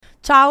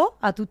Ciao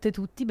a tutte e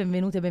tutti,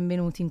 benvenute e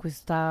benvenuti in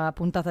questa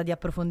puntata di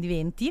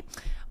approfondimenti.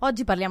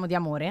 Oggi parliamo di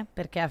amore,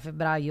 perché a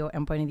febbraio è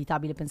un po'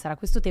 inevitabile pensare a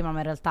questo tema, ma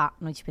in realtà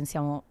noi ci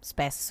pensiamo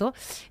spesso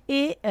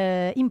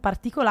e in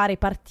particolare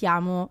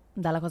partiamo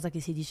dalla cosa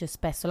che si dice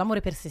spesso, l'amore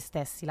per se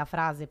stessi, la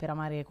frase per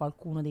amare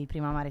qualcuno devi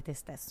prima amare te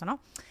stesso, no?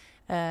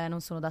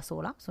 Non sono da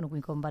sola, sono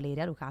qui con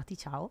Valeria Locati,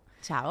 ciao.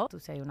 Ciao. Tu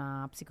sei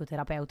una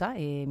psicoterapeuta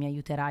e mi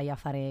aiuterai a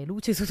fare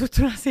luce su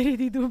tutta una serie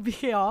di dubbi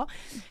che ho.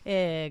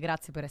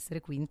 Grazie per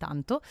essere qui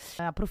intanto.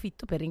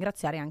 Approfitto per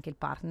ringraziare anche il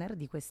partner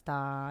di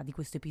questo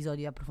episodio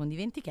di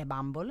approfondimenti, che è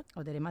Bumble.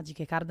 Ho delle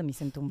magiche card, mi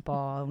sento un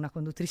po' una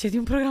conduttrice di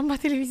un programma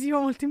televisivo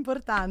molto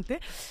importante.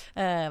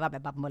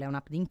 Bumble è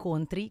un'app di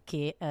incontri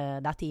che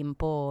da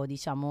tempo,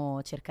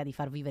 diciamo, cerca di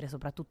far vivere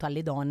soprattutto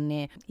alle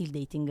donne il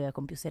dating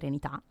con più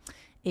serenità.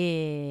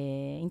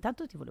 E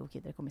intanto ti volevo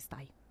chiedere come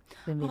stai.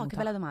 Benvenuta. Oh, che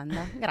bella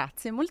domanda.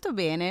 Grazie, molto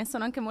bene.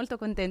 Sono anche molto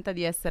contenta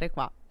di essere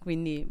qua,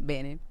 quindi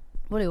bene.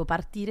 Volevo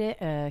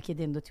partire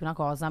chiedendoti una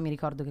cosa. Mi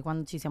ricordo che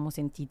quando ci siamo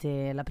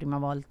sentite la prima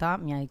volta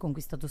mi hai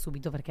conquistato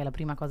subito, perché la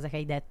prima cosa che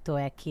hai detto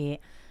è che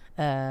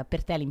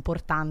per te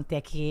l'importante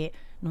è che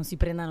non si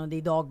prendano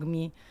dei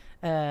dogmi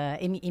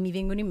e mi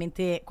vengono in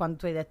mente quando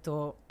tu hai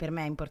detto per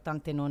me è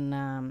importante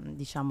non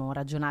diciamo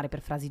ragionare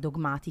per frasi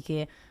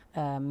dogmatiche.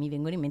 Mi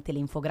vengono in mente le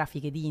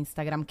infografiche di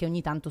Instagram che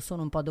ogni tanto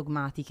sono un po'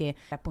 dogmatiche.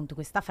 Appunto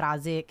questa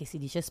frase che si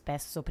dice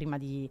spesso: prima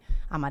di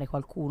amare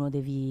qualcuno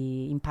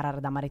devi imparare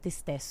ad amare te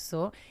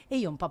stesso, e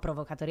io un po'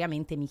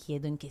 provocatoriamente mi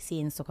chiedo in che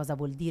senso, cosa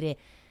vuol dire.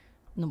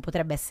 Non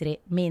potrebbe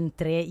essere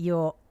mentre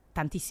io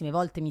tantissime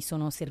volte mi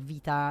sono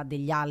servita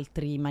degli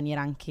altri in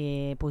maniera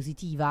anche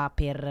positiva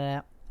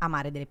per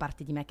amare delle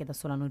parti di me che da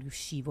sola non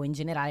riuscivo. In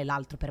generale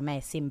l'altro per me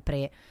è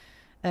sempre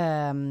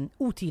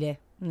utile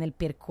nel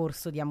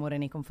percorso di amore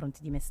nei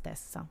confronti di me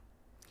stessa.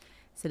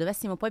 Se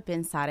dovessimo poi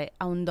pensare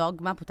a un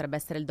dogma, potrebbe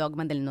essere il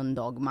dogma del non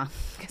dogma,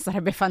 che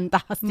sarebbe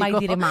fantastico. Mai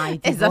dire mai,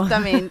 tipo.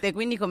 Esattamente,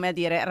 quindi come a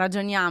dire,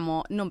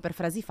 ragioniamo non per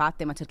frasi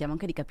fatte, ma cerchiamo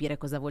anche di capire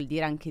cosa vuol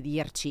dire anche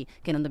dirci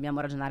che non dobbiamo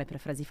ragionare per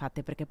frasi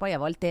fatte, perché poi a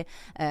volte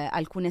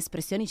alcune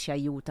espressioni ci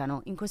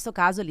aiutano. In questo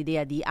caso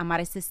l'idea di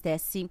amare se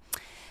stessi,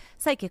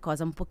 sai che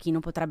cosa un pochino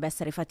potrebbe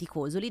essere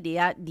faticoso?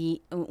 L'idea di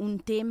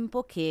un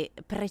tempo che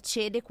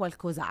precede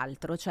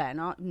qualcos'altro, cioè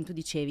no? Tu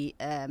dicevi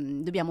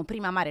dobbiamo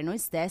prima amare noi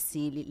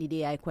stessi,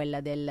 l'idea è quella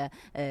del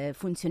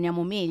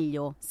funzioniamo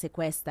meglio se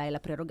questa è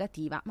la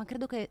prerogativa, ma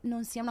credo che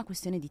non sia una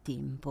questione di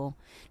tempo,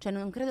 cioè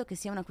non credo che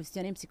sia una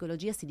questione, in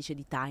psicologia si dice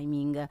di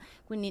timing,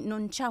 quindi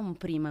non c'è un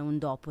prima e un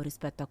dopo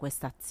rispetto a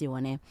questa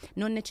azione,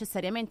 non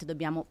necessariamente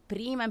dobbiamo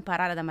prima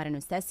imparare ad amare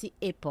noi stessi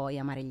e poi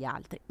amare gli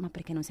altri, ma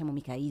perché non siamo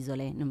mica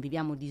isole, non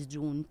viviamo disgiunti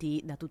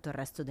da tutto il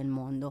resto del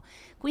mondo,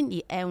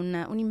 quindi è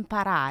un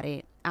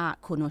imparare a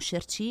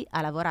conoscerci,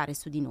 a lavorare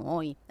su di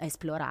noi, a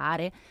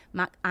esplorare,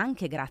 ma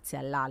anche grazie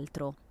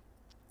all'altro.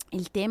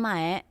 Il tema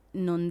è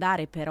non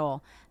dare però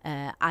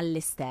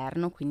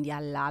all'esterno, quindi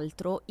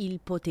all'altro, il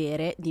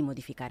potere di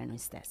modificare noi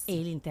stessi.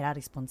 E l'intera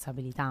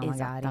responsabilità, magari.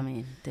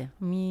 Esattamente.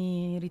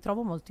 Mi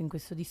ritrovo molto in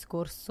questo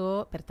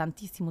discorso. Per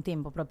tantissimo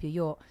tempo proprio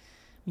io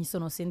mi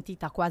sono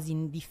sentita quasi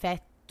in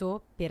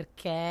difetto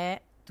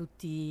perché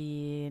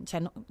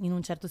cioè in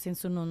un certo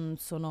senso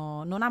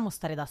non amo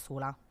stare da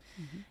sola.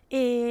 Mm-hmm.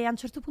 E a un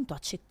certo punto ho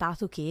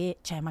accettato che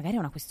cioè magari è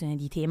una questione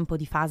di tempo,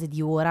 di fase,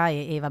 di ora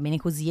e va bene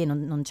così, e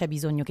non c'è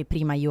bisogno che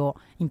prima io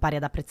impari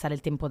ad apprezzare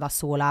il tempo da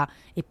sola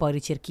e poi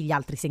ricerchi gli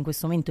altri. Se in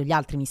questo momento gli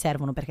altri mi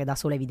servono perché da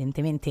sola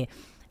evidentemente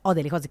ho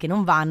delle cose che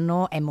non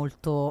vanno, è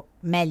molto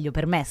meglio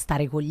per me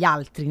stare con gli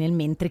altri nel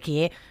mentre,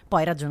 che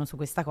poi ragiono su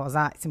questa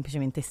cosa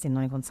semplicemente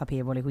essendone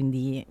consapevole.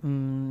 Quindi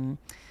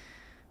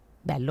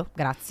bello,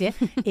 grazie.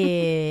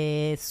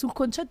 E sul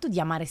concetto di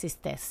amare se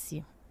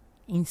stessi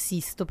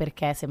insisto,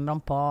 perché sembra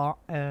un po'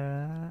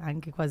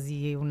 anche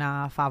quasi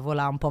una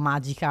favola un po'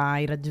 magica,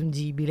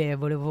 irraggiungibile.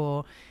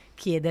 Volevo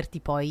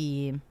chiederti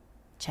poi,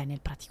 cioè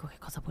nel pratico, che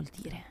cosa vuol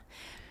dire?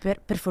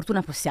 Per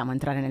fortuna possiamo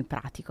entrare nel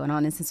pratico, no?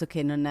 Nel senso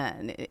che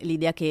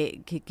l'idea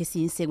che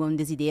si insegue un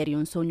desiderio,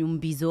 un sogno, un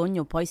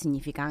bisogno, poi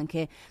significa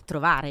anche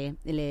trovare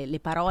le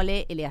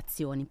parole e le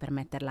azioni per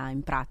metterla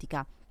in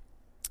pratica.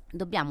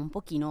 Dobbiamo un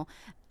pochino,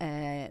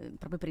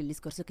 proprio per il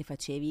discorso che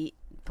facevi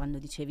quando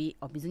dicevi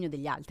ho bisogno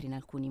degli altri in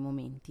alcuni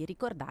momenti,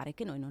 ricordare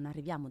che noi non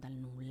arriviamo dal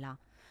nulla.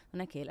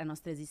 Non è che la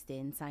nostra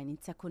esistenza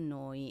inizia con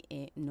noi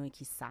e noi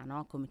chissà,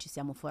 no? Come ci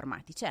siamo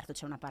formati. Certo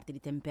c'è una parte di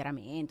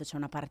temperamento, c'è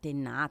una parte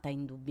innata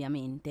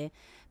indubbiamente,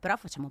 però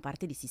facciamo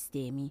parte di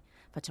sistemi,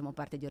 facciamo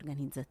parte di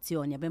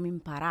organizzazioni, abbiamo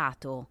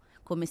imparato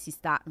come si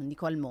sta, non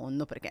dico al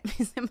mondo perché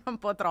mi sembra un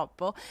po'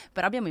 troppo,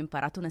 però abbiamo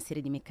imparato una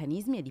serie di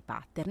meccanismi e di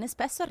pattern e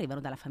spesso arrivano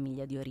dalla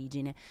famiglia di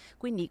origine.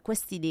 Quindi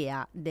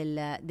quest'idea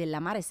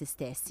dell'amare se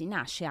stessi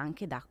nasce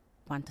anche da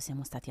quanto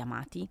siamo stati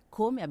amati,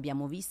 come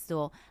abbiamo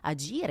visto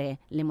agire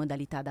le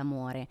modalità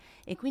d'amore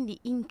e quindi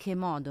in che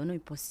modo noi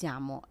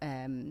possiamo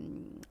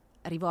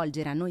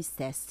rivolgere a noi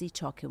stessi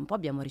ciò che un po'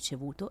 abbiamo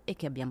ricevuto e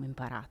che abbiamo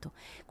imparato.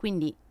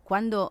 Quindi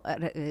quando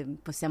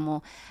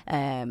possiamo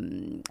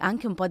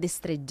anche un po'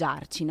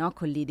 destreggiarci, no?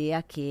 Con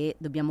l'idea che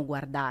dobbiamo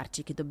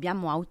guardarci, che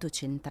dobbiamo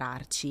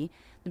autocentrarci,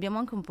 dobbiamo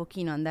anche un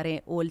pochino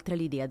andare oltre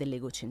l'idea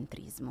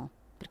dell'egocentrismo,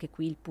 perché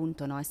qui il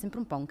punto, no, è sempre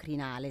un po' un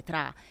crinale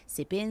tra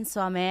se penso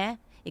a me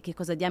e che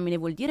cosa diamine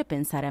vuol dire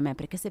pensare a me,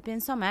 perché se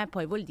penso a me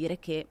poi vuol dire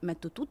che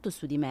metto tutto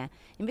su di me.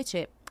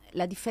 Invece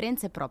la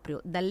differenza è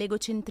proprio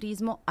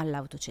dall'egocentrismo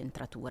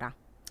all'autocentratura.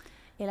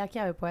 E la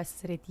chiave può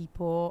essere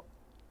tipo,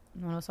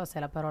 non lo so se è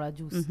la parola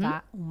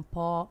giusta, un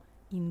po'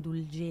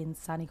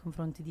 indulgenza nei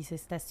confronti di se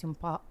stessi, un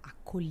po'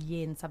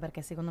 accoglienza,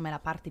 perché secondo me la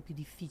parte più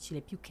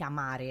difficile, più che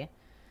amare,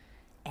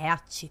 è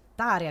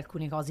accettare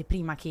alcune cose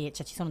prima che,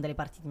 cioè ci sono delle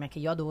parti di me che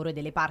io adoro e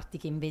delle parti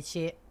che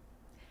invece,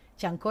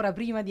 cioè ancora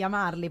prima di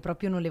amarle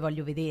proprio non le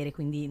voglio vedere,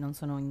 quindi non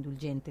sono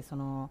indulgente,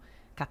 sono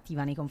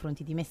cattiva nei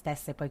confronti di me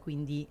stessa e poi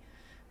quindi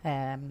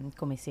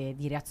come se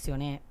di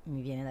reazione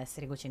mi viene da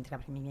essere egocentrica,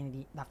 perché mi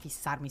viene da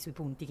fissarmi sui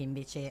punti che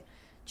invece,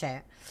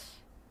 cioè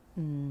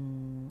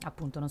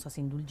appunto non so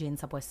se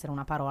indulgenza può essere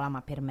una parola,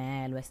 ma per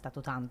me lo è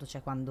stato tanto,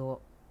 cioè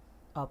quando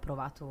ho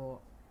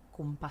provato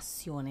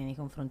compassione nei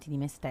confronti di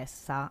me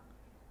stessa,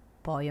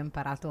 poi ho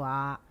imparato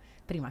a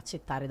prima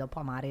accettare, dopo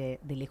amare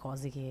delle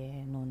cose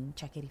che non,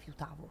 cioè che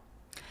rifiutavo.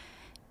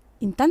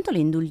 Intanto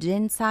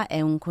l'indulgenza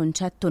è un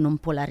concetto non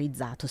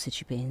polarizzato, se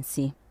ci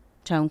pensi.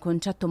 Cioè è un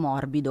concetto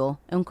morbido,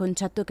 è un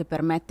concetto che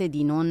permette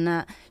di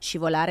non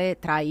scivolare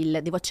tra il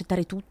devo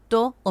accettare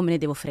tutto o me ne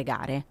devo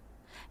fregare.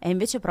 È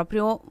invece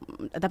proprio,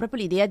 dà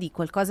proprio l'idea di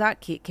qualcosa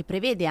che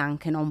prevede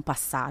anche, no, un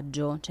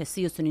passaggio. Cioè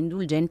se io sono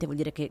indulgente vuol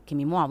dire che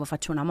mi muovo,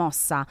 faccio una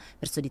mossa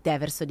verso di te,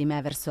 verso di me,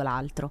 verso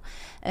l'altro.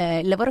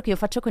 Il lavoro che io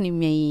faccio con i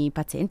miei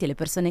pazienti e le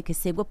persone che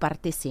seguo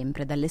parte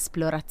sempre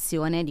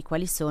dall'esplorazione di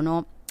quali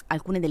sono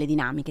alcune delle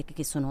dinamiche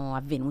che sono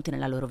avvenute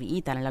nella loro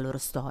vita, nella loro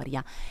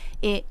storia.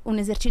 E un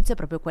esercizio è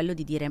proprio quello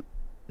di dire: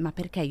 ma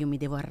perché io mi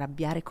devo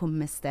arrabbiare con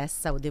me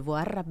stessa o devo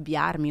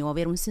arrabbiarmi o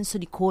avere un senso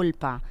di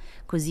colpa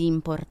così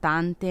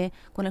importante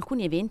con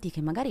alcuni eventi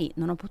che magari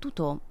non ho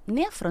potuto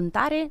né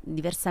affrontare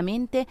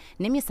diversamente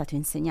né mi è stato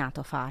insegnato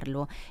a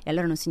farlo. E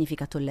allora non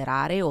significa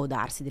tollerare o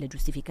darsi delle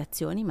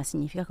giustificazioni, ma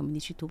significa, come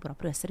dici tu,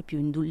 proprio essere più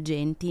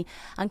indulgenti,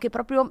 anche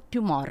proprio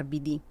più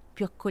morbidi,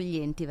 più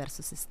accoglienti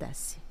verso se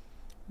stessi.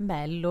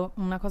 Bello,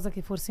 una cosa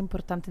che forse è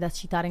importante da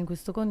citare in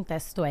questo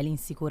contesto è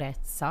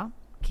l'insicurezza,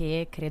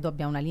 che credo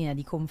abbia una linea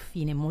di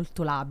confine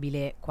molto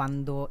labile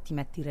quando ti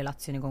metti in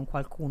relazione con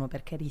qualcuno,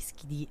 perché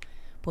rischi di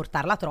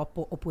portarla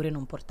troppo oppure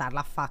non portarla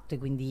affatto e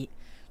quindi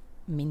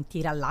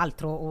mentire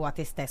all'altro o a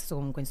te stesso,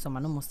 comunque insomma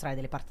non mostrare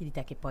delle parti di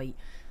te che poi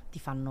ti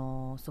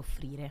fanno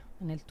soffrire.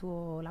 Nel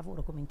tuo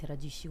lavoro come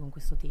interagisci con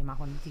questo tema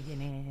quando ti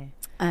viene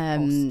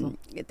posto?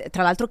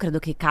 Tra l'altro credo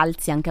che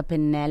calzi anche a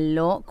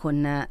pennello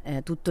con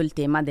tutto il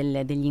tema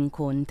degli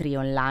incontri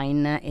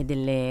online e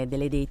delle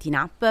dating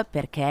app,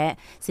 perché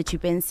se ci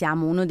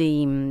pensiamo uno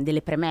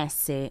delle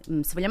premesse,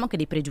 se vogliamo anche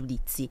dei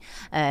pregiudizi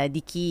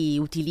di chi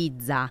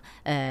utilizza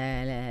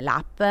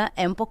l'app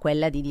è un po'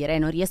 quella di dire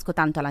non riesco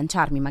tanto a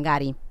lanciarmi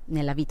magari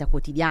nella vita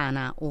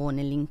quotidiana o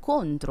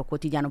nell'incontro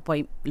quotidiano.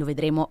 Poi lo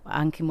vedremo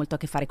anche molto a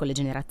che fare con le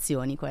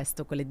generazioni,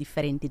 questo, con le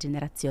differenti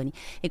generazioni,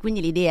 e quindi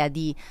l'idea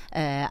di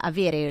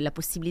avere la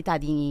possibilità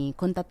di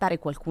contattare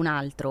qualcun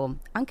altro,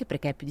 anche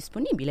perché è più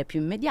disponibile, più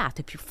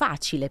immediato, è più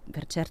facile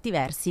per certi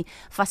versi,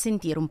 fa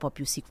sentire un po'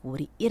 più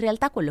sicuri. In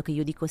realtà quello che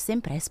io dico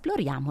sempre è: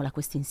 esploriamola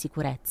questa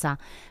insicurezza,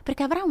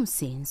 perché avrà un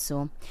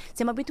senso.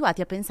 Siamo abituati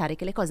a pensare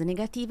che le cose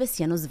negative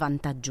siano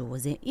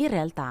svantaggiose. In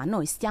realtà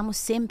noi stiamo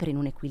sempre in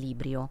un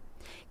equilibrio,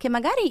 che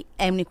magari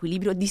è un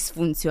equilibrio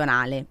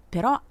disfunzionale,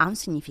 però ha un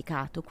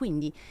significato.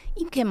 Quindi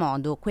in che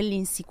modo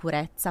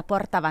quell'insicurezza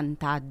porta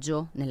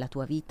vantaggio nella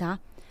tua vita?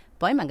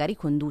 Poi magari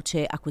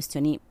conduce a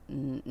questioni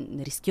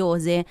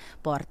rischiose,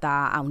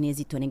 porta a un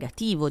esito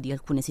negativo di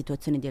alcune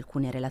situazioni, di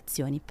alcune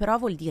relazioni, però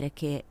vuol dire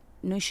che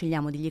noi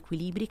scegliamo degli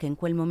equilibri che in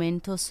quel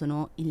momento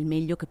sono il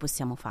meglio che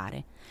possiamo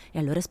fare, e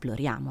allora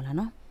esploriamola,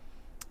 no?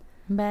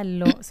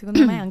 Bello,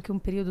 secondo me è anche un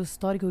periodo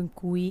storico in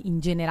cui in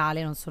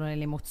generale, non solo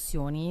nelle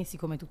emozioni,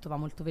 siccome tutto va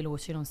molto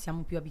veloce, non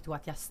siamo più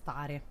abituati a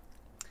stare.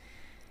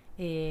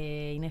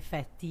 E in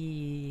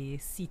effetti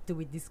sit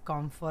with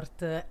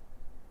discomfort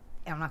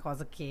è una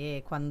cosa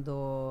che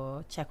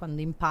quando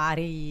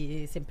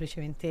impari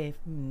semplicemente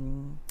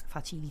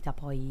facilita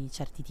poi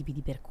certi tipi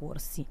di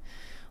percorsi.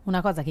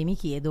 Una cosa che mi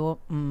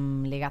chiedo,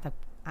 legata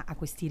a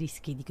questi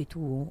rischi di cui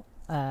tu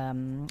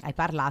hai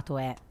parlato,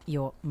 è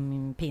io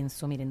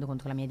penso, mi rendo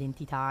conto che la mia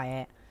identità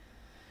è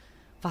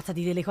fatta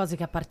di delle cose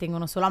che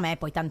appartengono solo a me,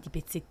 poi tanti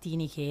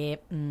pezzettini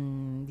che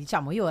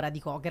diciamo io ora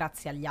dico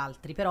grazie agli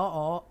altri,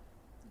 però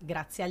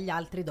grazie agli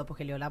altri dopo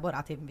che le ho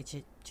elaborate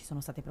invece ci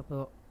sono state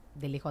proprio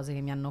delle cose che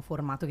mi hanno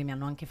formato, che mi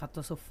hanno anche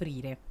fatto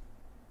soffrire.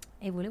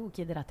 E volevo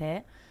chiedere a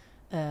te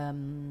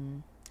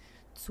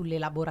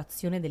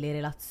sull'elaborazione delle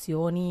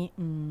relazioni,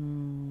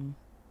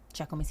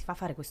 cioè come si fa a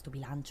fare questo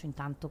bilancio,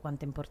 intanto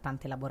quanto è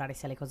importante elaborare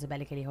sia le cose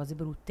belle che le cose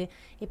brutte,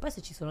 e poi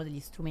se ci sono degli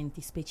strumenti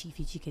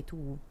specifici che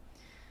tu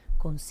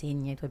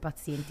consegni ai tuoi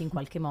pazienti in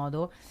qualche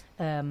modo,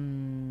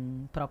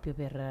 proprio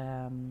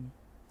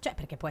cioè,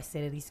 perché può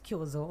essere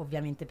rischioso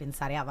ovviamente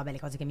pensare, ah vabbè, le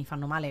cose che mi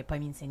fanno male poi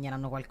mi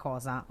insegneranno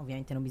qualcosa,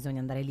 ovviamente non bisogna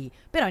andare lì,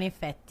 però in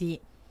effetti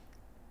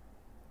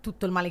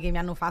tutto il male che mi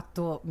hanno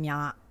fatto mi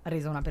ha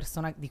reso una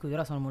persona di cui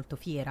ora sono molto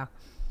fiera.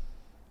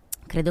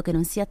 Credo che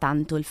non sia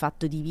tanto il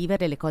fatto di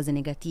vivere le cose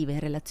negative in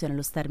relazione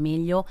allo star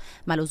meglio,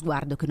 ma lo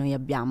sguardo che noi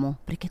abbiamo,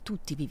 perché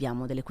tutti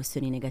viviamo delle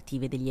questioni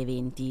negative, degli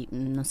eventi,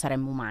 non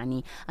saremmo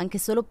umani, anche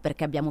solo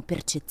perché abbiamo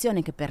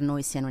percezione che per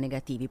noi siano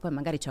negativi, poi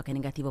magari ciò che è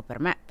negativo per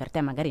me, per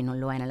te magari non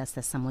lo è nella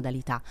stessa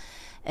modalità.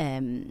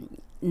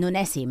 Non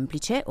è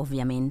semplice,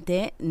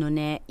 ovviamente, non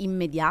è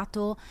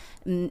immediato,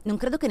 non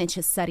credo che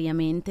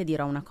necessariamente,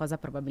 dirò una cosa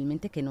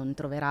probabilmente che non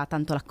troverà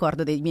tanto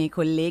l'accordo dei miei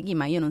colleghi,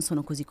 ma io non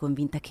sono così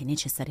convinta che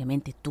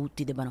necessariamente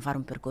tutti debbano fare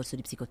un percorso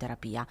di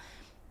psicoterapia.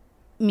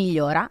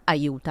 Migliora,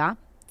 aiuta,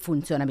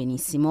 funziona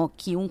benissimo,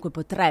 chiunque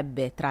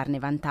potrebbe trarne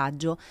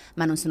vantaggio,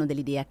 ma non sono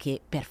dell'idea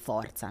che per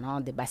forza, no,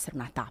 debba essere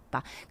una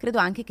tappa. Credo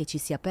anche che ci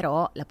sia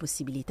però la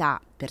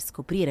possibilità, per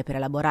scoprire, per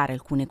elaborare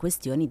alcune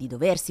questioni, di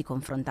doversi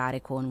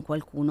confrontare con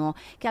qualcuno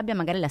che abbia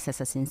magari la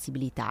stessa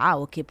sensibilità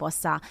o che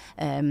possa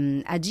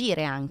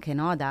agire anche,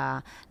 no,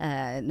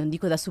 non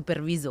dico da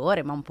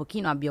supervisore, ma un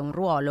pochino abbia un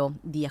ruolo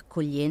di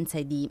accoglienza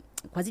e di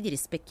quasi di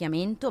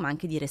rispecchiamento, ma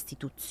anche di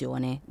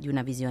restituzione di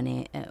una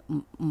visione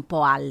un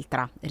po'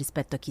 altra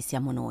rispetto a chi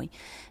siamo noi.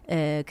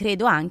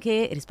 Credo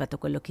anche, rispetto a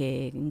quello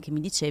che mi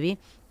dicevi,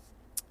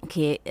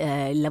 che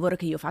il lavoro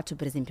che io faccio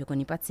per esempio con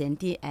i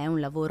pazienti è un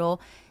lavoro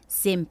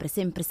sempre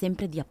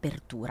di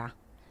apertura.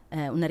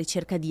 Una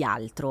ricerca di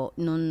altro,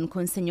 non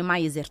consegno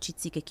mai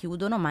esercizi che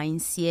chiudono, ma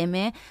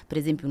insieme, per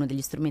esempio uno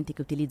degli strumenti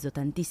che utilizzo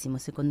tantissimo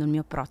secondo il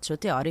mio approccio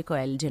teorico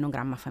è il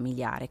genogramma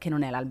familiare, che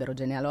non è l'albero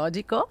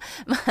genealogico,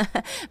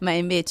 ma è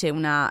invece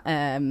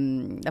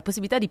la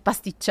possibilità di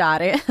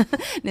pasticciare,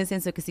 nel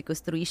senso che si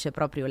costruisce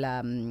proprio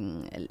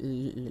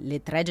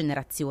le 3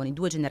 generazioni,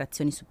 2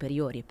 generazioni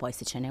superiori e poi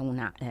se ce n'è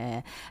una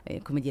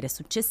come dire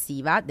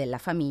successiva della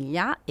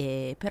famiglia,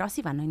 però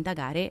si vanno a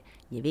indagare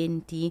gli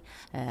eventi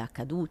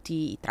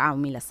accaduti, i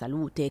traumi, la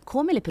salute,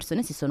 come le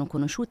persone si sono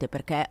conosciute,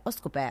 perché ho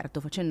scoperto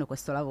facendo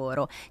questo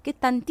lavoro che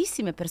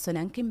tantissime persone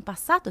anche in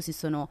passato si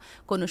sono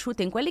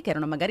conosciute in quelli che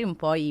erano magari un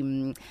po'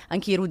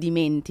 anche i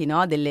rudimenti,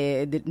 no?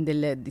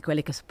 Di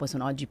quelle che poi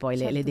sono oggi poi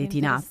Certo, le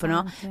dating app,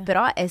 no?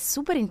 Però è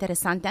super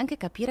interessante anche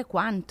capire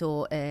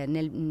quanto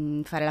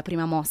nel fare la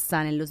prima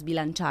mossa, nello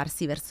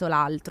sbilanciarsi verso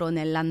l'altro,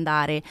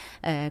 nell'andare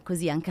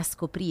così anche a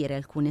scoprire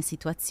alcune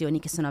situazioni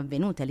che sono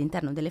avvenute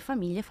all'interno delle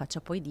famiglie,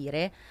 faccia poi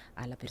dire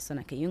alla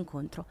persona che io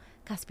incontro: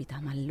 caspita,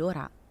 ma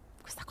allora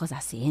questa cosa ha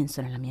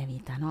senso nella mia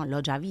vita, no?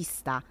 L'ho già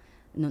vista,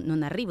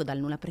 non arrivo dal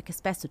nulla, perché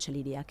spesso c'è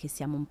l'idea che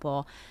siamo un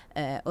po'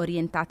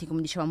 orientati,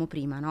 come dicevamo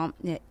prima, no?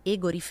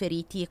 Ego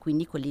riferiti, e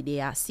quindi con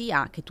l'idea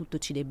sia che tutto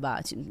ci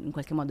debba, in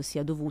qualche modo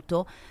sia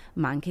dovuto,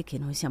 ma anche che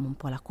noi siamo un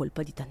po' la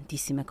colpa di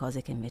tantissime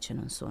cose che invece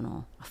non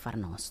sono affar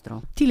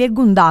nostro. Ti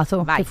leggo un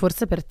dato Vai. che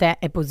forse per te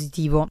è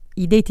positivo.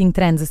 I dating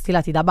trends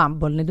stilati da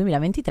Bumble nel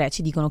 2023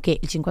 ci dicono che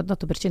il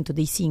 58%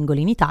 dei singoli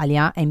in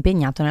Italia è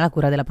impegnato nella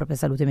cura della propria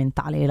salute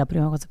mentale, e la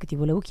prima cosa che ti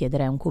volevo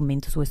chiedere è un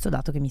commento su questo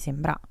dato che mi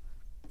sembra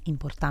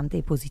importante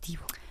e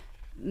positivo.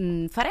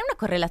 Farei una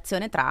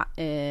correlazione tra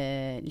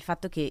il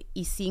fatto che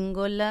i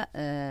single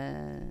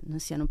non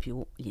siano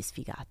più gli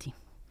sfigati,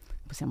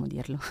 possiamo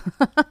dirlo.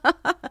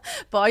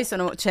 Poi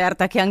sono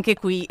certa che anche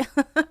qui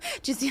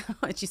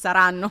ci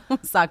saranno un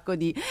sacco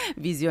di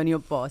visioni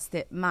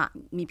opposte, ma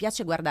mi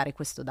piace guardare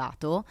questo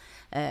dato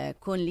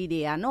con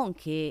l'idea non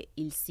che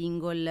il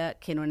single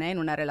che non è in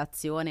una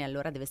relazione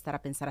allora deve stare a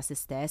pensare a se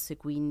stesso e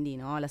quindi,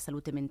 no, la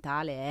salute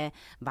mentale è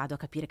vado a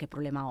capire che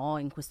problema ho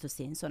in questo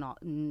senso, no,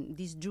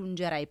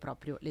 disgiungerei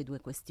proprio le due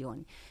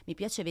questioni. Mi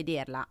piace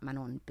vederla, ma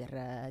non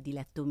per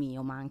diletto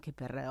mio, ma anche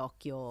per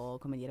occhio,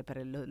 come dire,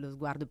 per lo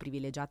sguardo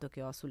privilegiato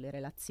che ho sulle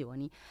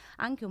relazioni,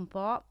 anche un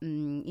po'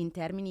 in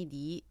termini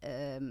di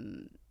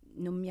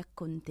non mi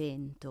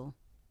accontento,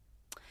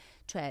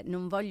 cioè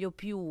non voglio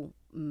più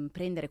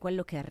prendere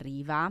quello che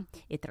arriva,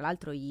 e tra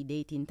l'altro i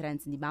dating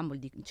trends di Bumble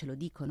ce lo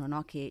dicono,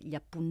 no? Che gli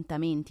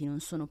appuntamenti non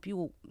sono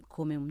più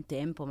come un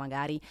tempo,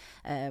 magari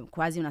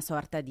quasi una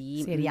sorta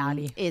di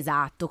seriali.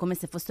 Esatto, come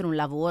se fossero un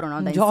lavoro, no?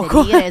 Un Da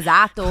gioco. inserire,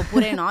 esatto,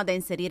 oppure no, da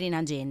inserire in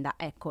agenda.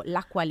 Ecco,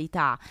 la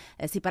qualità,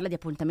 si parla di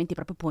appuntamenti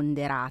proprio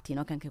ponderati,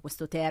 no? Che anche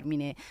questo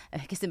termine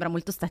che sembra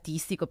molto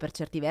statistico per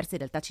certi versi in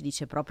realtà ci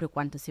dice proprio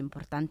quanto sia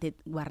importante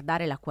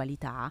guardare la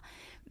qualità.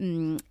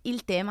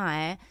 Il tema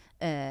è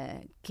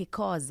che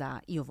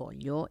cosa io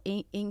voglio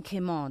e in che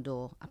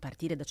modo, a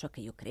partire da ciò che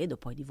io credo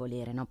poi di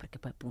volere, no? Perché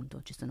poi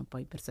appunto ci sono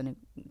poi persone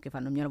che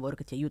fanno il mio lavoro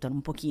che ti aiutano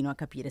un pochino a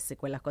capire se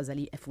quella cosa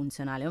lì è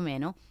funzionale o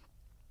meno,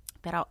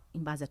 però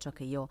in base a ciò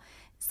che io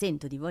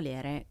sento di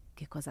volere,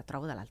 che cosa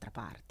trovo dall'altra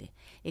parte.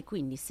 E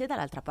quindi se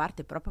dall'altra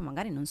parte proprio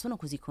magari non sono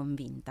così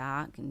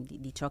convinta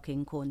di ciò che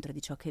incontro,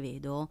 di ciò che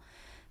vedo,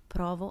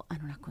 provo a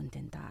non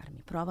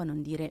accontentarmi, provo a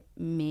non dire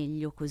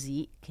meglio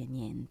così che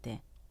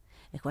niente.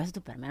 E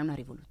questo per me è una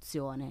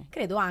rivoluzione.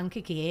 Credo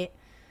anche che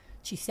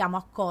ci siamo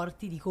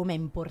accorti di come è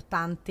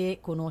importante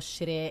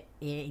conoscere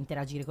e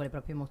interagire con le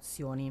proprie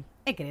emozioni,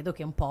 e credo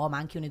che un po'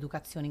 manchi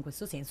un'educazione in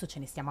questo senso, ce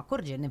ne stiamo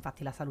accorgendo.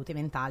 Infatti la salute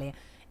mentale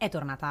è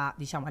tornata,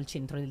 diciamo, al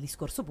centro del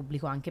discorso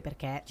pubblico, anche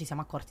perché ci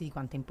siamo accorti di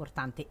quanto è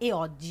importante, e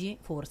oggi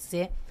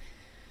forse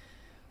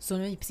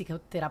sono gli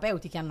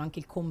psicoterapeuti che hanno anche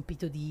il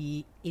compito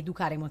di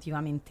educare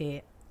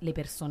emotivamente le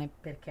persone,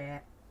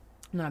 perché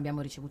non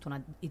abbiamo ricevuto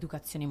una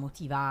educazione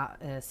emotiva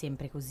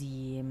sempre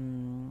così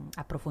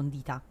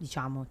approfondita,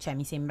 diciamo. Cioè,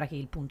 mi sembra che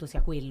il punto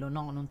sia quello,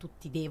 no? Non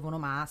tutti devono,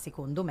 ma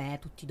secondo me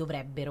tutti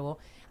dovrebbero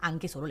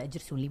anche solo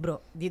leggersi un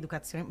libro di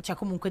educazione, cioè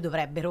comunque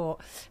dovrebbero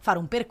fare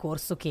un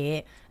percorso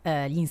che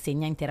gli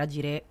insegna a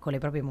interagire con le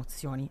proprie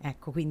emozioni.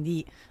 Ecco,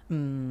 quindi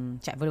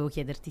cioè, volevo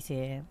chiederti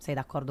se sei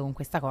d'accordo con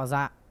questa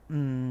cosa,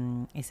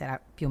 e se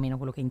era più o meno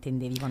quello che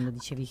intendevi quando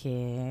dicevi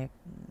che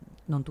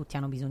non tutti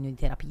hanno bisogno di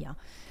terapia,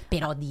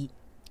 però di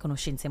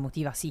conoscenza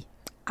emotiva sì.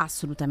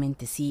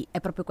 Assolutamente sì,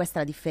 è proprio questa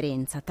la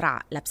differenza tra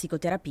la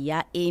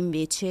psicoterapia e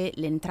invece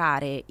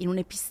l'entrare in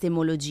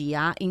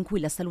un'epistemologia in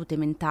cui la salute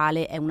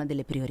mentale è una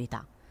delle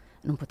priorità.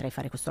 Non potrei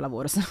fare questo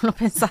lavoro se non lo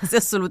pensassi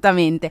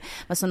assolutamente,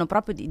 ma sono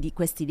proprio di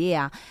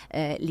quest'idea,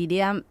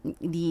 l'idea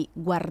di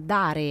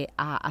guardare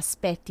a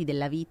aspetti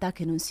della vita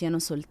che non siano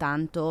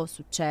soltanto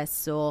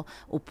successo,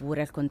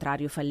 oppure al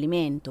contrario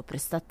fallimento,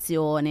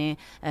 prestazione,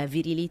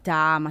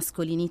 virilità,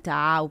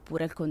 mascolinità,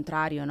 oppure al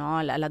contrario,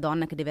 no? La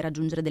donna che deve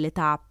raggiungere delle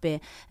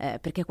tappe,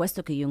 perché è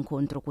questo che io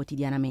incontro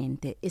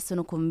quotidianamente, e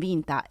sono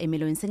convinta, e me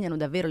lo insegnano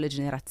davvero le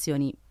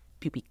generazioni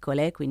più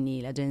piccole, quindi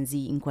la Gen Z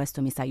in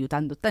questo mi sta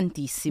aiutando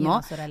tantissimo. Io ho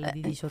una sorella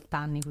di 18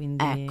 anni,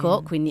 quindi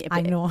ecco, quindi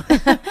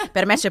per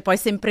per me c'è poi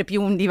sempre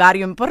più un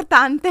divario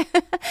importante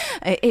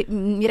e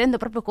mi rendo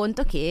proprio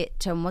conto che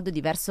c'è un modo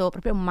diverso,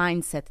 proprio un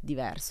mindset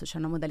diverso, c'è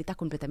una modalità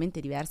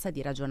completamente diversa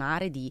di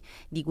ragionare, di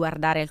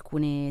guardare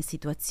alcune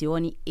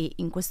situazioni, e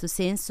in questo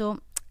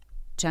senso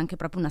c'è anche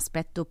proprio un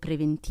aspetto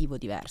preventivo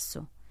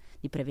diverso,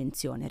 di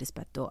prevenzione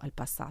rispetto al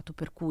passato,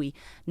 per cui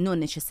non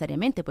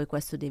necessariamente poi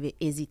questo deve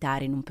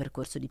esitare in un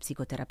percorso di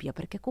psicoterapia,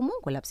 perché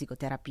comunque la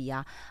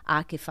psicoterapia ha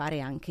a che fare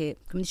anche,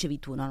 come dicevi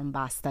tu, no? Non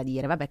basta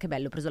dire vabbè che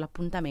bello, ho preso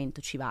l'appuntamento,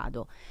 ci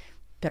vado,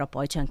 però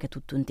poi c'è anche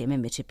tutto un tema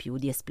invece più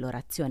di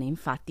esplorazione.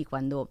 Infatti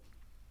quando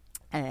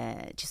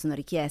ci sono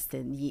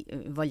richieste di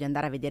voglio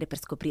andare a vedere per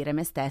scoprire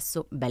me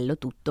stesso, bello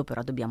tutto,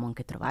 però dobbiamo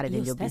anche trovare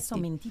degli obiettivi. Io stesso ho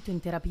mentito in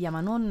terapia, ma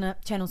non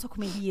so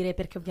come dire,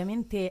 perché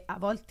ovviamente a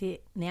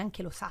volte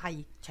neanche lo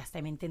sai, cioè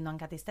stai mentendo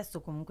anche a te stesso,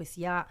 comunque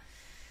sia.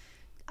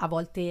 A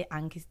volte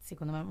anche,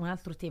 secondo me, un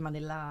altro tema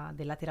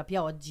della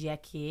terapia oggi è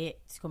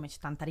che, siccome c'è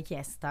tanta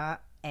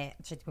richiesta,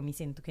 cioè tipo mi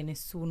sento che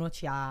nessuno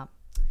ci ha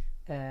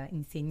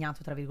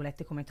insegnato, tra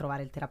virgolette, come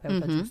trovare il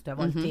terapeuta giusto, e a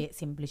volte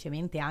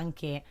semplicemente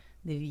anche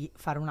devi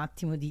fare un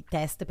attimo di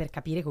test per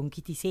capire con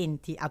chi ti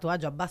senti a tuo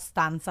agio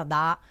abbastanza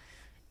da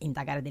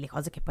indagare delle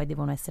cose che poi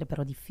devono essere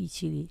però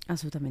difficili.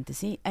 Assolutamente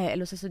sì, è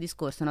lo stesso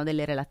discorso, no,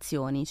 delle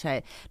relazioni,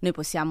 cioè noi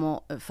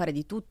possiamo fare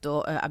di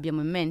tutto,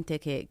 abbiamo in mente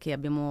che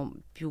abbiamo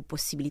più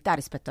possibilità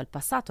rispetto al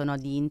passato, no,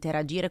 di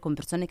interagire con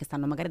persone che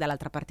stanno magari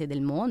dall'altra parte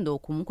del mondo o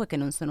comunque che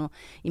non sono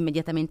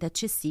immediatamente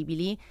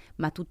accessibili,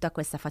 ma tutta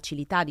questa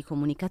facilità di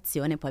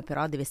comunicazione poi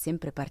però deve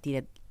sempre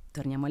partire,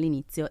 torniamo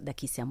all'inizio, da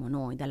chi siamo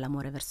noi,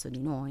 dall'amore verso di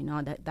noi,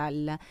 no?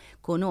 Dal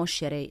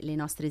conoscere le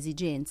nostre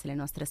esigenze, le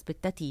nostre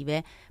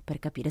aspettative, per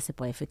capire se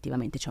poi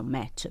effettivamente c'è un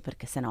match,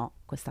 perché sennò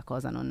questa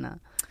cosa non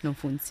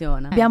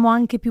funziona. Abbiamo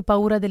anche più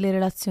paura delle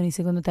relazioni,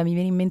 secondo te? Mi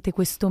viene in mente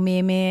questo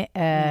meme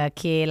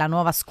che è la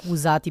nuova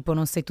scusa, tipo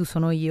non sei tu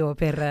sono io,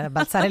 per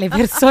balzare le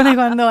persone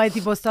quando è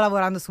tipo sto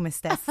lavorando su me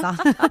stessa.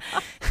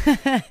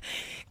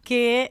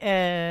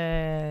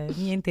 Che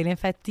niente, in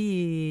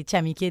effetti,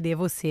 cioè mi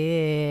chiedevo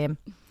se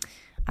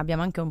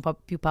abbiamo anche un po'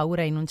 più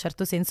paura in un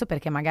certo senso,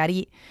 perché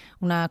magari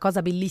una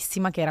cosa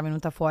bellissima che era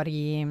venuta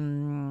fuori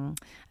in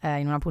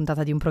una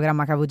puntata di un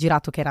programma che avevo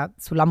girato che era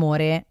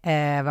sull'amore,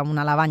 avevamo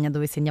una lavagna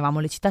dove segnavamo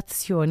le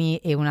citazioni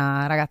e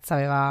una ragazza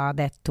aveva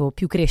detto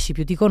più cresci,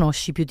 più ti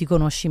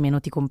conosci, meno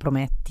ti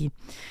comprometti.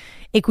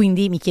 E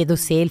quindi mi chiedo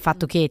se il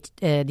fatto che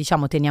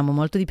diciamo teniamo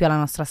molto di più alla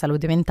nostra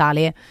salute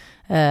mentale,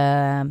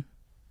 non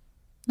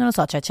lo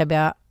so, cioè ci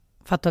abbia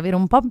fatto avere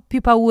un po' più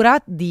paura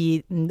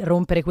di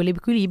rompere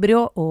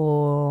quell'equilibrio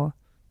o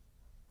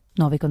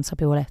nuove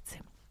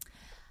consapevolezze.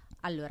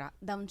 Allora,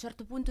 da un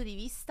certo punto di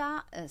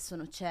vista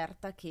sono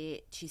certa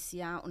che ci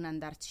sia un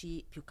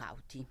andarci più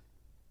cauti.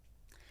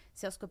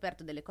 Se ho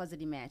scoperto delle cose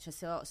di me, cioè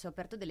se ho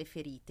aperto delle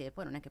ferite,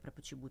 poi non è che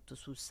proprio ci butto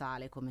sul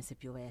sale come se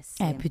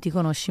piovesse. Più ti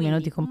conosci, quindi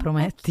meno ti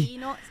comprometti.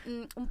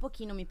 Un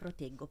pochino mi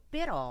proteggo,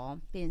 però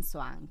penso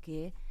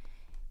anche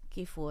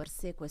che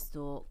forse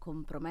questo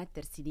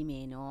compromettersi di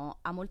meno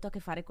ha molto a che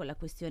fare con la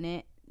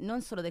questione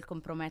non solo del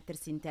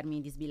compromettersi in termini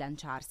di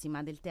sbilanciarsi, ma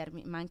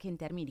anche in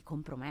termini di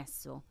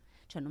compromesso.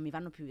 Cioè non mi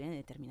vanno più bene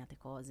determinate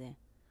cose,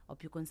 ho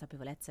più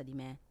consapevolezza di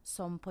me,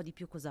 so un po' di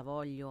più cosa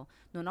voglio,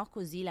 non ho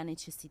così la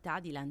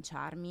necessità di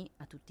lanciarmi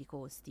a tutti i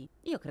costi.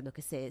 Io credo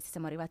che se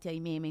siamo arrivati ai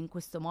meme in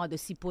questo modo e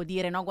si può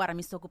dire no guarda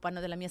mi sto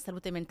occupando della mia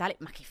salute mentale,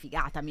 ma che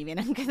figata, mi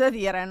viene anche da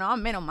dire, no?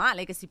 Meno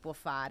male che si può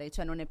fare,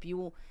 cioè non è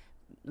più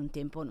un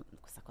tempo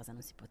questa cosa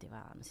non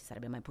si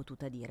sarebbe mai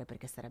potuta dire,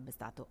 perché sarebbe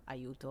stato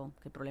aiuto,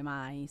 che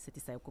problema hai se ti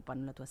stai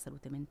occupando della tua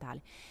salute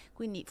mentale.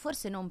 Quindi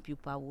forse non più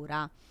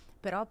paura,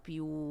 però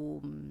più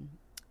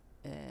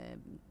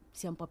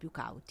sia un po' più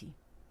cauti.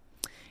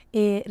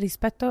 E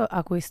rispetto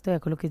a questo e a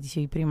quello che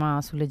dicevi prima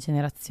sulle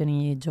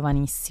generazioni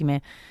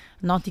giovanissime,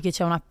 noti che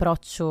c'è un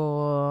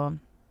approccio,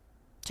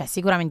 cioè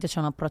sicuramente c'è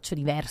un approccio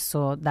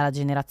diverso dalla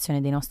generazione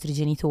dei nostri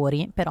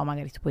genitori, però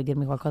magari tu puoi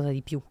dirmi qualcosa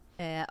di più.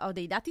 Ho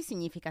dei dati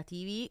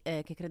significativi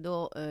che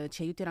credo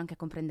ci aiutino anche a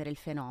comprendere il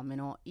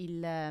fenomeno. Il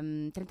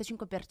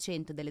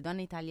 35% delle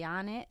donne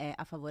italiane è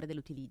a favore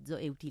dell'utilizzo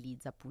e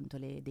utilizza appunto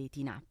le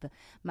dating app,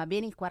 ma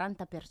ben il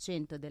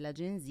 40% della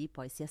Gen Z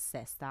poi si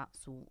assesta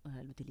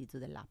sull'utilizzo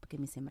dell'app, che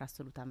mi sembra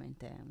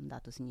assolutamente un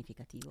dato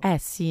significativo.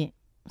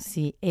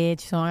 Sì, e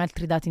ci sono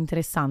altri dati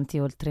interessanti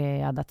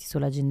oltre a dati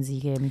sulla Gen Z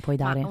che mi puoi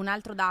dare? Ma un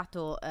altro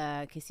dato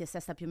che si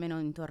assesta più o meno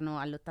intorno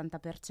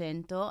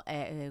all'80%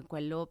 è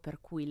quello per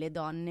cui le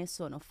donne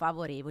sono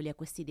favorevoli a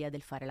quest'idea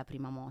del fare la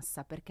prima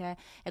mossa, perché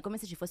è come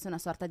se ci fosse una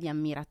sorta di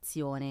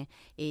ammirazione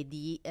e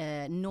di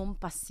non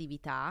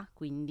passività,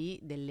 quindi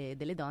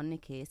delle donne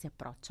che si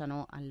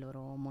approcciano al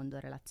loro mondo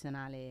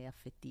relazionale e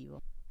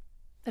affettivo.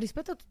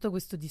 Rispetto a tutto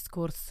questo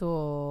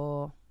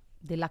discorso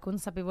della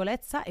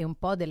consapevolezza e un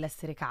po'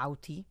 dell'essere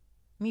cauti,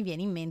 mi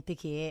viene in mente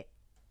che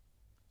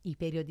i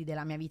periodi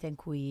della mia vita in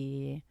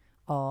cui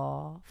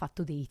ho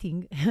fatto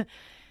dating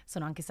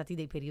sono anche stati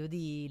dei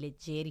periodi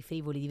leggeri,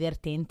 frivoli,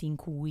 divertenti, in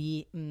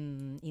cui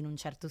in un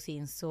certo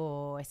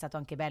senso è stato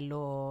anche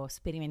bello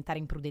sperimentare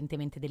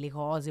imprudentemente delle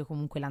cose o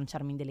comunque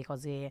lanciarmi in delle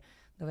cose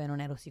dove non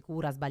ero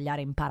sicura,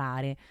 sbagliare,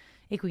 imparare.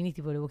 E quindi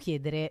ti volevo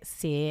chiedere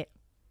se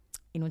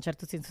in un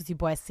certo senso si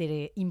può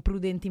essere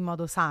imprudenti in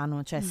modo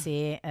sano, cioè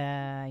se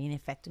in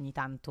effetti ogni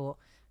tanto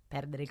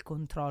perdere il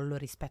controllo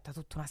rispetto a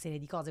tutta una serie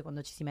di cose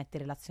quando ci si mette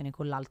in relazione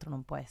con l'altro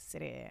non può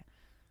essere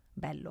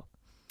bello.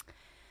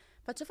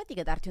 Faccio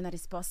fatica a darti una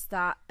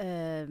risposta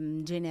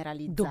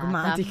generalizzata,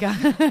 dogmatica,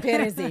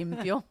 per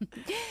esempio,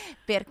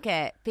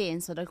 perché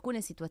penso ad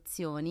alcune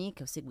situazioni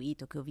che ho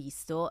seguito, che ho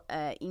visto,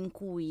 in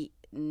cui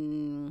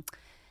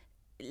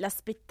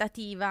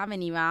l'aspettativa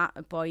veniva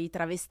poi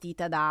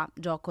travestita da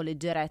gioco,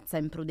 leggerezza,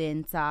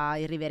 imprudenza,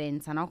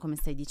 irriverenza, no? Come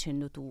stai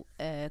dicendo tu.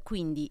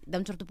 Quindi da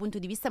un certo punto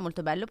di vista è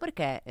molto bello,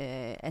 perché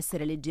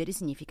essere leggeri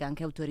significa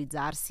anche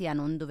autorizzarsi a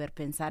non dover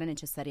pensare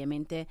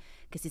necessariamente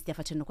che si stia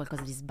facendo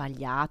qualcosa di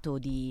sbagliato o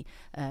di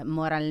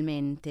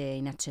moralmente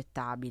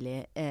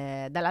inaccettabile.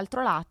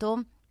 Dall'altro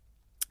lato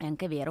è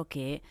anche vero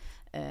che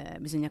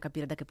bisogna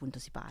capire da che punto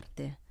si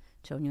parte.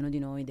 Cioè ognuno di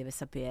noi deve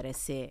sapere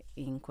se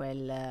in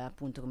quel,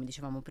 appunto come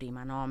dicevamo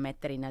prima, no?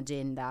 Mettere in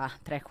agenda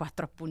 3-4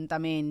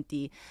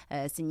 appuntamenti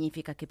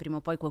significa che prima o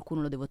poi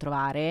qualcuno lo devo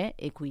trovare,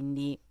 e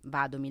quindi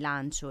vado, mi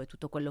lancio e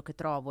tutto quello che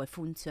trovo è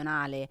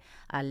funzionale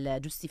al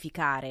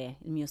giustificare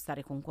il mio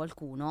stare con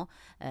qualcuno,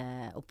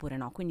 oppure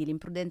no. Quindi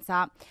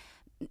l'imprudenza,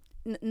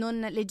 non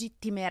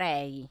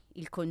legittimerei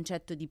il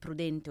concetto di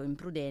prudente o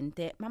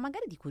imprudente, ma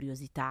magari di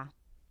curiosità.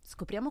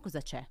 Scopriamo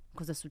cosa c'è,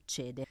 cosa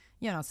succede.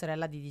 Io ho una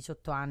sorella di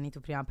 18 anni, tu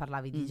prima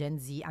parlavi di Gen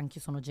Z,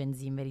 anch'io sono Gen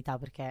Z in verità,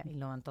 perché il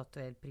 98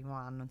 è il primo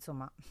anno,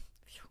 insomma.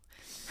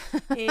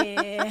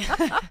 E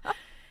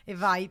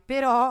vai,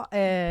 però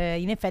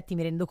in effetti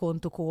mi rendo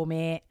conto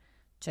come,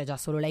 cioè già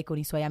solo lei con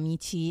i suoi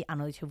amici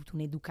hanno ricevuto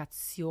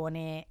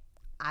un'educazione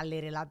alle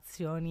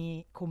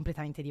relazioni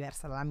completamente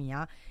diversa dalla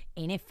mia,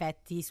 e in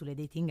effetti sulle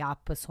dating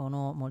app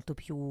sono molto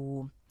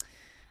più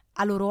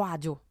a loro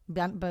agio,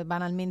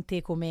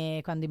 banalmente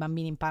come quando i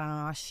bambini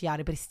imparano a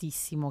sciare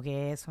prestissimo,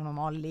 che sono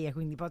molli, e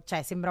quindi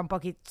cioè sembra un po'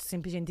 che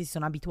semplicemente si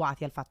sono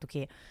abituati al fatto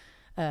che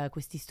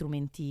questi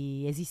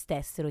strumenti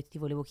esistessero. E ti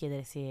volevo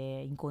chiedere se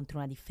incontri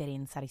una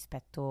differenza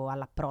rispetto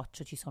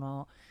all'approccio. Ci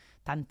sono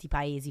tanti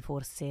paesi,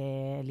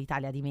 forse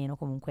l'Italia di meno,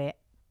 comunque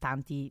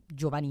tanti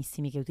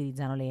giovanissimi che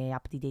utilizzano le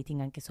app di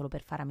dating anche solo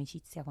per fare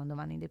amicizia quando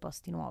vanno in dei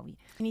posti nuovi.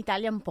 In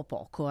Italia un po'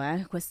 poco,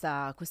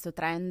 questo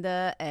trend,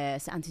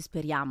 anzi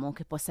speriamo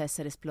che possa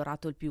essere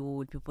esplorato il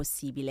più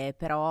possibile,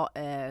 però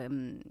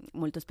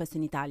molto spesso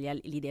in Italia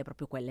l'idea è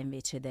proprio quella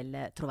invece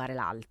del trovare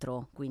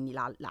l'altro, quindi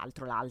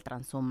l'altra,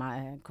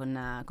 insomma,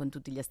 con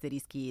tutti gli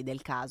asterischi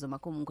del caso, ma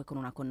comunque con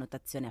una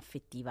connotazione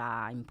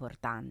affettiva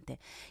importante.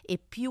 E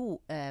più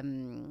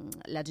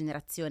la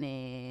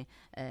generazione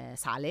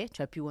sale,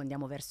 cioè più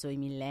andiamo verso i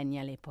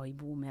millennial e poi i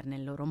boomer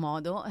nel loro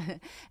modo,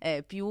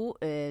 più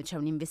c'è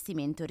un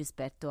investimento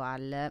rispetto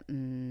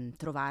al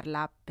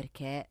trovarla,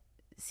 perché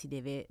si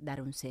deve dare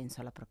un senso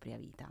alla propria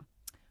vita.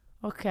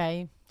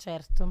 Ok,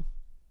 certo.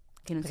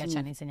 Che non perché ci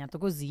hanno insegnato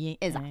così.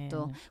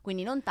 Esatto,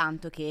 quindi non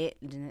tanto che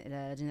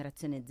la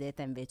generazione Z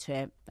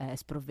invece è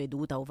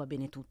sprovveduta o va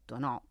bene tutto,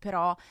 no,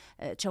 però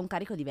c'è un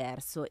carico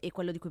diverso, e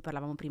quello di cui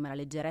parlavamo prima, la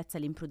leggerezza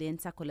e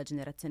l'imprudenza con la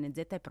generazione Z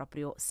è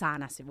proprio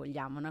sana, se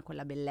vogliamo, no?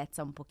 Quella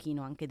bellezza un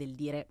pochino anche del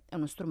dire è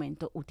uno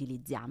strumento,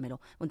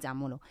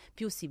 usiamolo.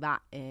 Più si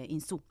va in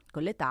su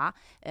con l'età,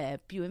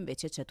 più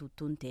invece c'è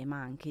tutto un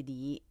tema anche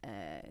di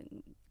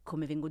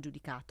come vengo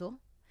giudicato,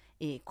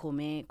 e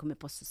come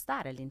posso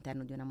stare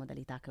all'interno di una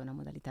modalità che è una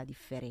modalità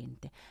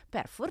differente.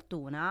 Per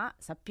fortuna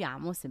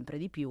sappiamo sempre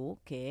di più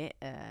che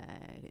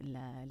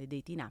le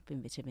dating app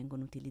invece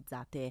vengono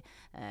utilizzate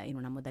in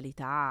una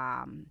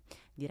modalità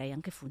direi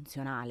anche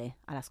funzionale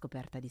alla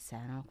scoperta di sé,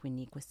 no?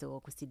 Quindi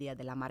quest'idea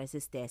dell'amare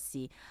se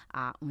stessi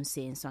ha un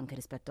senso anche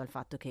rispetto al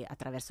fatto che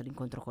attraverso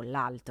l'incontro con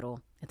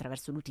l'altro,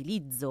 attraverso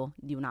l'utilizzo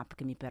di un'app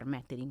che mi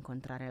permette di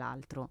incontrare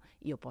l'altro,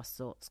 io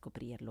posso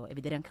scoprirlo e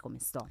vedere anche come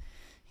sto.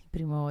 Il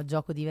primo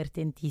gioco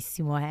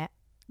divertentissimo è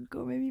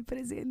come mi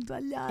presento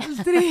agli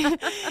altri,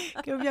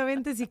 che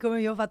ovviamente siccome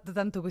io ho fatto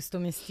tanto questo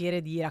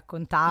mestiere di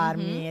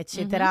raccontarmi,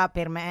 eccetera,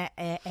 per me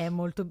è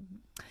molto...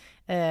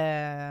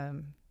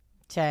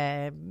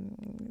 cioè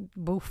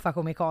buffa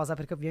come cosa,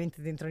 perché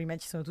ovviamente dentro di me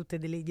ci sono tutte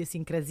delle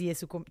idiosincrasie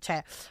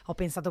cioè ho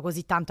pensato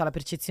così tanto alla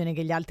percezione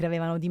che gli altri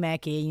avevano di me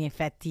che in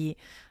effetti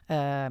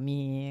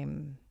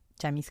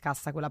mi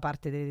scassa quella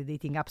parte delle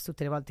dating apps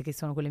tutte le volte che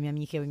sono con le mie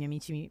amiche o i miei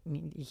amici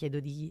gli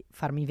chiedo di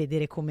farmi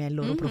vedere com'è il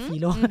loro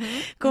profilo,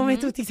 come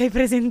tu ti sei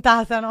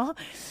presentata, no?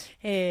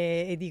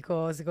 E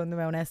dico secondo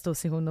me è onesto,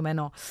 secondo me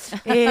no.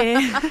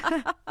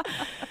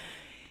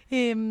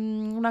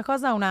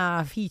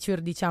 Una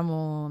feature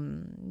diciamo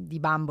di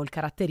Bumble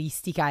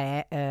caratteristica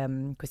è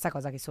questa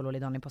cosa che solo le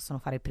donne possono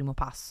fare il primo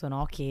passo,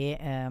 no? Che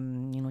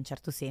in un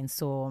certo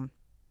senso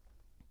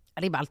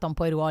ribalta un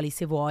po' i ruoli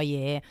se vuoi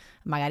e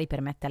magari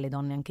permette alle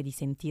donne anche di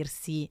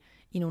sentirsi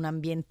in un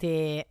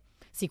ambiente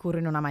sicuro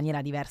in una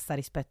maniera diversa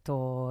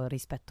rispetto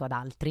ad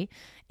altri.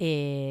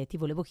 E ti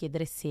volevo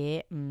chiedere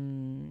se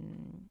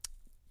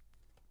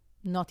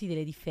noti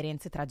delle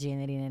differenze tra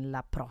generi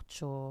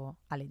nell'approccio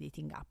alle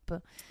dating app.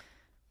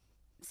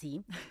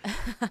 Sì,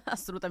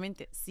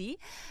 assolutamente sì,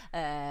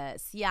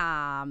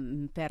 sia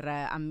per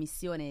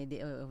ammissione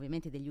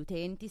ovviamente degli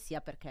utenti, sia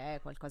perché è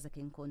qualcosa che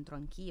incontro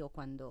anch'io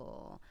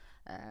quando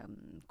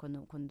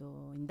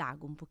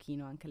indago un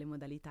pochino anche le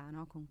modalità,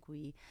 no? Con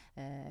cui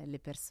le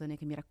persone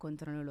che mi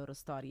raccontano le loro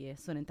storie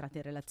sono entrate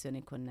in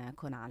relazione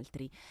con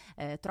altri.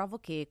 Trovo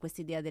che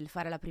quest'idea del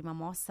fare la prima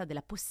mossa,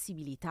 della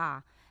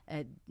possibilità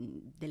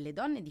delle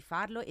donne di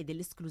farlo e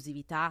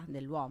dell'esclusività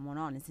dell'uomo,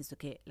 no? Nel senso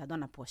che la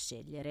donna può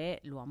scegliere,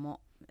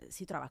 l'uomo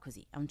si trova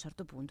così, a un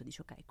certo punto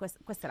dice ok,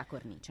 questa è la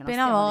cornice, no? Per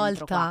una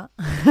volta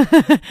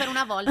per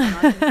una volta,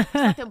 no?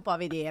 State un po' a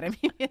vedere, mi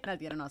viene da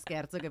dire, no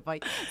scherzo, che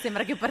poi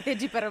sembra che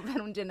parteggi per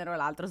un genere o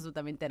l'altro,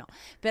 assolutamente no,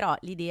 però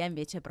l'idea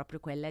invece è proprio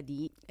quella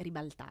di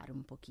ribaltare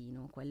un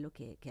pochino quello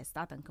che è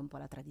stata anche un po'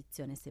 la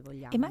tradizione, se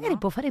vogliamo, e magari no?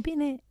 Può fare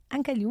bene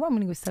anche agli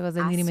uomini questa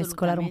cosa di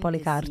rimescolare un po' le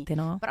carte, sì.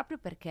 no? Proprio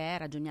perché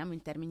ragioniamo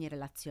in termini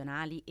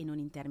relazionali e non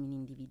in termini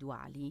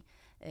individuali.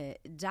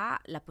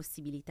 Già la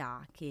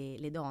possibilità che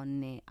le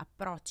donne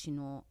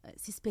approccino,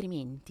 si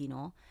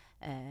sperimentino,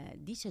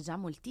 dice già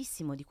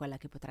moltissimo di quella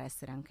che potrà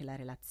essere anche la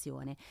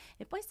relazione.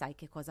 E poi sai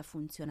che cosa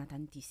funziona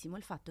tantissimo?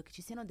 Il fatto che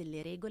ci siano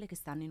delle regole che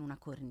stanno in una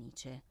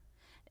cornice.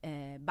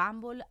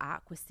 Bumble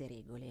ha queste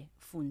regole,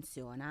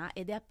 funziona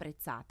ed è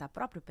apprezzata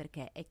proprio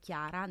perché è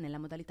chiara nella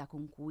modalità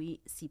con cui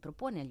si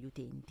propone agli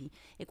utenti,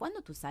 e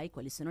quando tu sai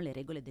quali sono le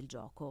regole del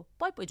gioco,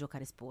 poi puoi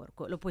giocare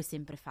sporco, lo puoi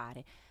sempre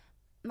fare,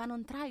 ma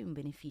non trai un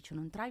beneficio,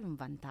 non trai un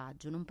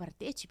vantaggio, non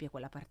partecipi a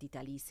quella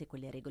partita lì se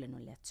quelle regole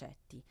non le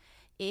accetti.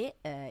 E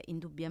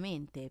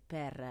indubbiamente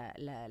per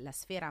la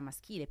sfera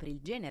maschile, per il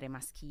genere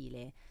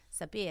maschile,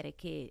 sapere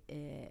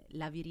che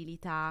la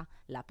virilità,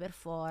 la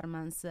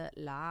performance,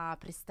 la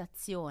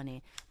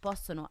prestazione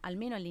possono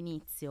almeno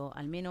all'inizio,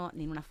 almeno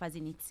in una fase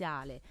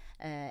iniziale,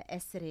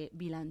 essere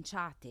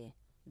bilanciate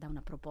da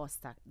una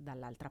proposta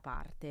dall'altra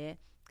parte,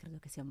 credo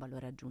che sia un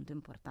valore aggiunto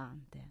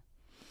importante.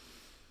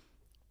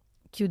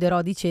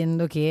 Chiuderò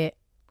dicendo che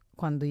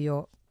quando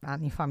io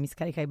anni fa mi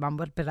scaricai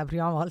Bumble per la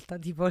prima volta,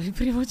 tipo il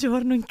primo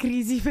giorno in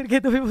crisi perché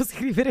dovevo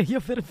scrivere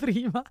io per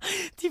prima,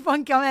 tipo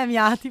anche a me mi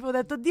ha tipo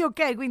detto Dio,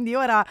 ok, quindi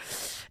ora,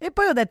 e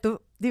poi ho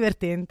detto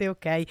divertente,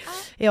 ok,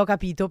 e ho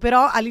capito,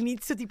 però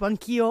all'inizio tipo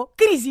anch'io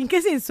crisi, in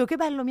che senso? Che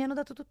bello, mi hanno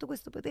dato tutto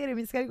questo potere,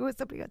 mi scarico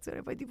questa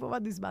applicazione, poi tipo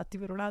vado in sbatti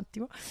per un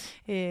attimo,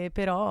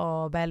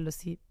 però bello,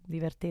 sì,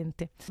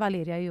 divertente.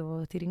 Valeria,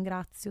 io ti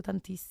ringrazio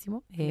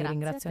tantissimo e Grazie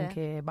ringrazio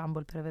anche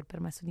Bumble per aver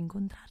permesso di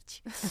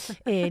incontrarci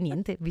e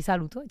niente, vi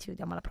saluto e ci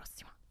vediamo alla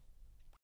prossima.